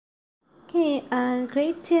Okay,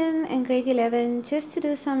 grade 10 and grade 11, just to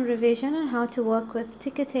do some revision on how to work with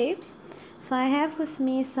ticker tapes. So I have with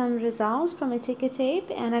me some results from a ticker tape,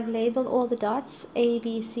 and I've labeled all the dots A,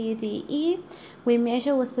 B, C, D, E. We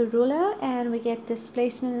measure with the ruler and we get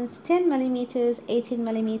displacements 10 millimeters, 18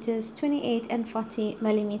 millimeters, 28 and 40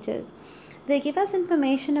 millimeters. They give us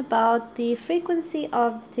information about the frequency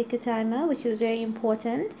of the ticker timer, which is very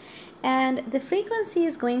important, and the frequency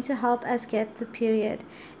is going to help us get the period,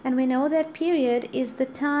 and we know that period is the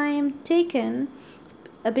time taken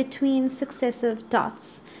between successive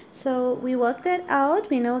dots. So we work that out.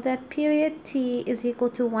 We know that period T is equal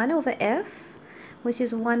to 1 over F, which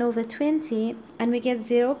is 1 over 20, and we get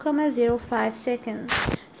 0,05 seconds.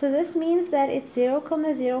 So this means that it's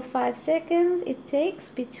 0,05 seconds it takes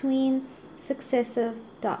between successive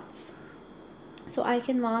dots. So I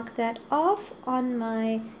can mark that off on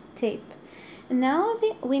my tape. Now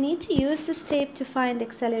we need to use this tape to find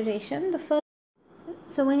acceleration.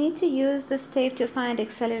 So we need to use this tape to find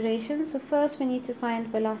acceleration. So first we need to find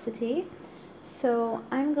velocity. So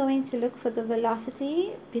I'm going to look for the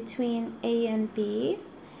velocity between A and B,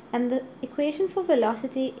 and the equation for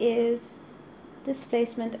velocity is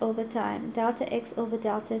displacement over time, delta x over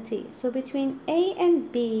delta t. So between A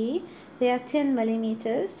and B they are 10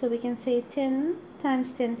 millimeters, so we can say 10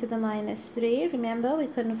 times 10 to the minus 3. Remember, we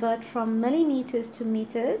convert from millimeters to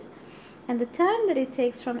meters, and the time that it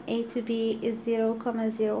takes from A to B is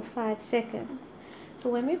 0,05 seconds. So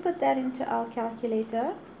when we put that into our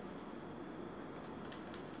calculator,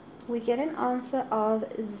 we get an answer of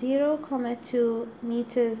 0,2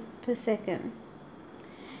 meters per second.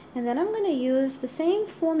 And then I'm going to use the same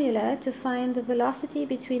formula to find the velocity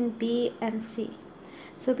between B and C.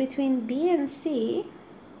 So between B and C,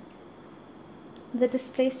 the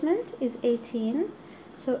displacement is 18.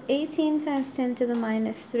 So 18 times 10 to the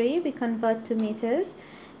minus 3, we convert to meters.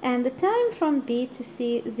 And the time from B to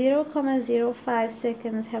C, 0,05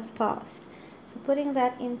 seconds have passed. So putting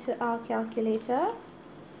that into our calculator,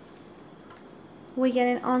 we get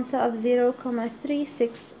an answer of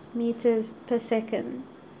 0,36 meters per second.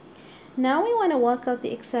 Now we want to work out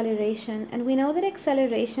the acceleration, and we know that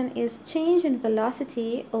acceleration is change in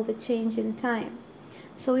velocity over change in time.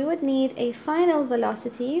 So we would need a final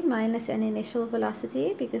velocity minus an initial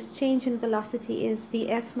velocity, because change in velocity is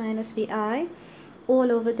Vf minus Vi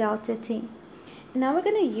all over delta t. Now we're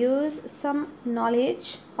going to use some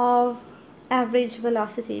knowledge of average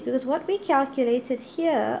velocity, because what we calculated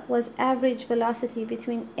here was average velocity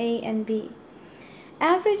between A and B.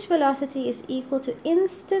 Average velocity is equal to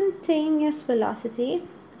instantaneous velocity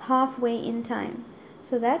halfway in time.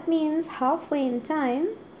 So that means halfway in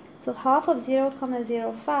time, so half of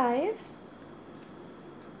 0,05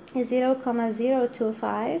 is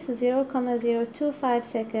 0,025, so 0,025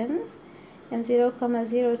 seconds and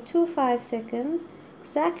 0,025 seconds,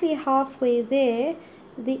 exactly halfway there,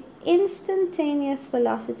 the instantaneous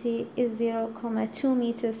velocity is 0,2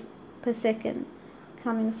 meters per second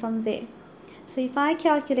coming from there. So if I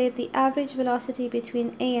calculate the average velocity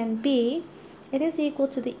between A and B, it is equal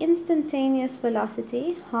to the instantaneous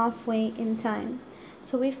velocity halfway in time.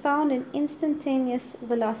 So we found an instantaneous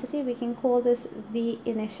velocity. We can call this V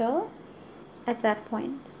initial at that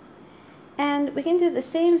point. And we can do the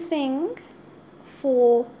same thing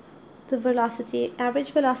for the velocity.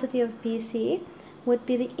 Average velocity of BC would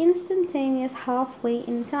be the instantaneous halfway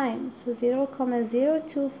in time. So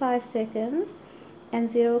 0,025 seconds and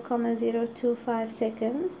 0,025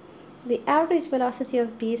 seconds. The average velocity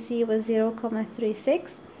of BC was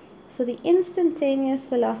 0,36. So the instantaneous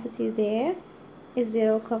velocity there is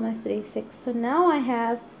 0,36. So now I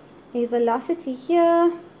have a velocity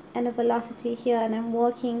here and a velocity here, and I'm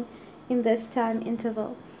working in this time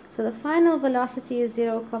interval. So the final velocity is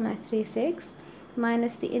 0,36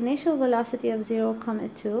 minus the initial velocity of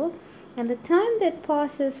 0,2, and the time that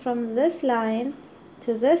passes from this line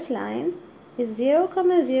to this line is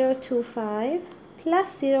 0,025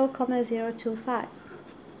 plus 0,025.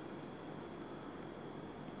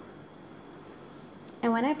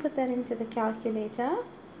 And when I put that into the calculator,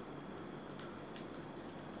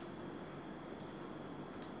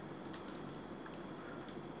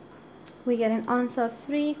 we get an answer of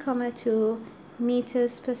 3,2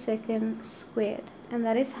 meters per second squared. And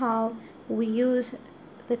that is how we use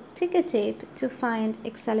the ticker tape to find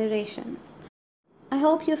acceleration. I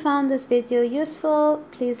hope you found this video useful.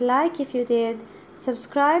 Please like if you did,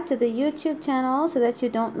 subscribe to the YouTube channel so that you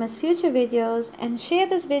don't miss future videos, and share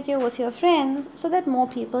this video with your friends so that more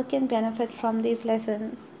people can benefit from these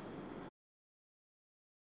lessons.